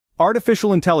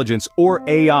Artificial intelligence, or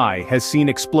AI, has seen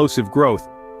explosive growth.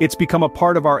 It's become a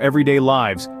part of our everyday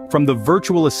lives, from the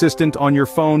virtual assistant on your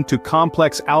phone to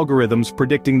complex algorithms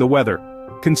predicting the weather.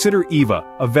 Consider Eva,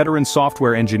 a veteran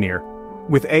software engineer.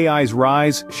 With AI's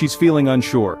rise, she's feeling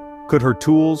unsure. Could her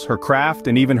tools, her craft,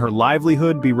 and even her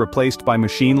livelihood be replaced by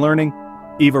machine learning?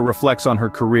 Eva reflects on her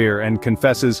career and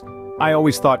confesses, "I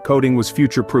always thought coding was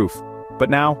future-proof,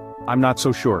 but now, I'm not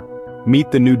so sure."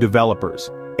 Meet the new developers,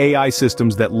 AI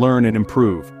systems that learn and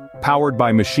improve. Powered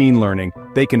by machine learning,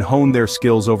 they can hone their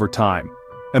skills over time.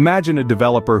 Imagine a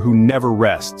developer who never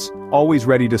rests, always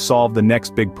ready to solve the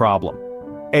next big problem.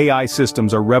 AI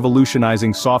systems are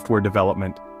revolutionizing software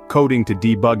development, coding to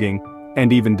debugging,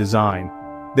 and even design.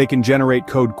 They can generate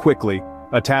code quickly,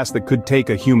 a task that could take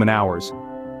a human hours.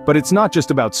 But it's not just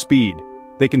about speed.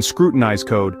 They can scrutinize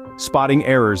code, spotting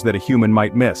errors that a human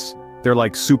might miss. They're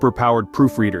like super-powered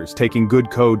proofreaders, taking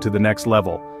good code to the next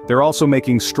level. They're also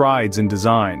making strides in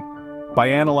design. By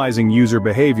analyzing user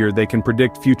behavior, they can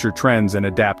predict future trends and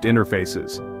adapt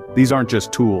interfaces. These aren't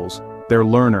just tools, they're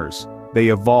learners. They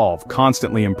evolve,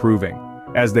 constantly improving.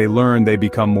 As they learn, they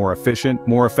become more efficient,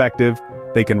 more effective.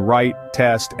 They can write,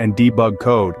 test, and debug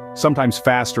code, sometimes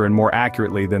faster and more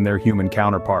accurately than their human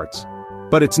counterparts.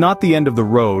 But it's not the end of the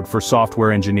road for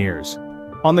software engineers.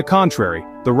 On the contrary,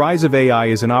 the rise of AI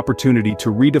is an opportunity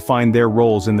to redefine their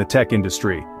roles in the tech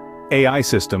industry. AI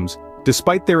systems,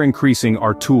 despite their increasing,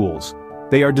 are tools.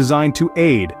 They are designed to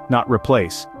aid, not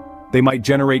replace. They might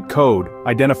generate code,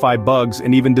 identify bugs,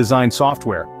 and even design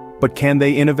software. But can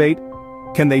they innovate?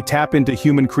 Can they tap into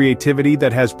human creativity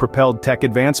that has propelled tech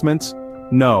advancements?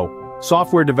 No.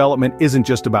 Software development isn't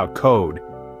just about code.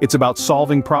 It's about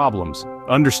solving problems,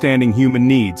 understanding human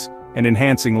needs, and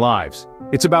enhancing lives.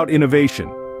 It's about innovation.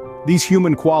 These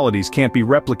human qualities can't be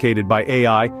replicated by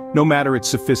AI, no matter its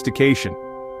sophistication.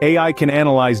 AI can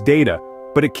analyze data,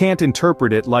 but it can't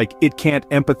interpret it like it can't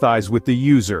empathize with the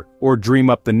user or dream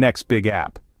up the next big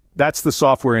app. That's the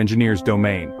software engineer's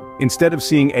domain. Instead of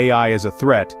seeing AI as a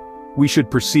threat, we should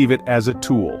perceive it as a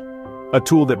tool. A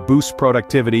tool that boosts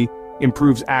productivity,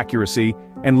 improves accuracy,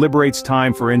 and liberates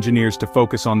time for engineers to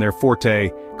focus on their forte,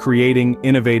 creating,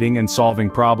 innovating, and solving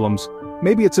problems.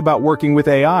 Maybe it's about working with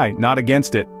AI, not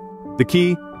against it. The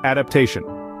key: adaptation.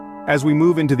 As we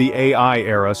move into the AI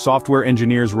era, software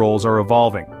engineers' roles are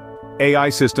evolving. AI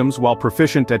systems, while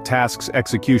proficient at tasks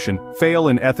execution, fail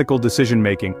in ethical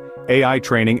decision-making, AI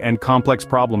training, and complex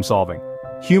problem-solving.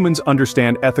 Humans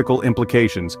understand ethical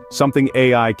implications, something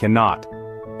AI cannot.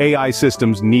 AI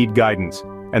systems need guidance,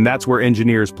 and that's where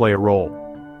engineers play a role.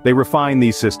 They refine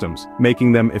these systems,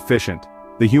 making them efficient.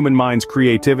 The human mind's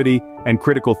creativity and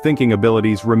critical thinking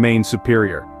abilities remain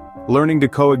superior. Learning to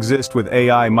coexist with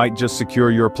AI might just secure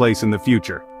your place in the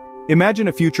future. Imagine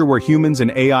a future where humans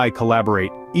and AI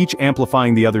collaborate, each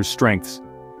amplifying the other's strengths.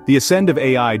 The ascent of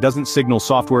AI doesn't signal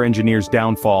software engineers'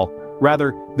 downfall,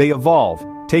 rather, they evolve,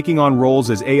 taking on roles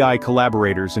as AI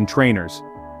collaborators and trainers.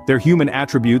 Their human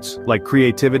attributes, like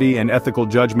creativity and ethical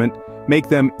judgment, make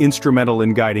them instrumental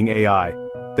in guiding AI.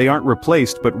 They aren't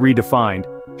replaced but redefined,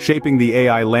 shaping the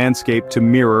AI landscape to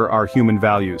mirror our human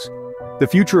values. The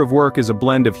future of work is a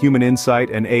blend of human insight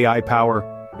and AI power.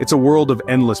 It's a world of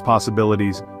endless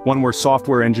possibilities, one where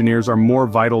software engineers are more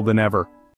vital than ever.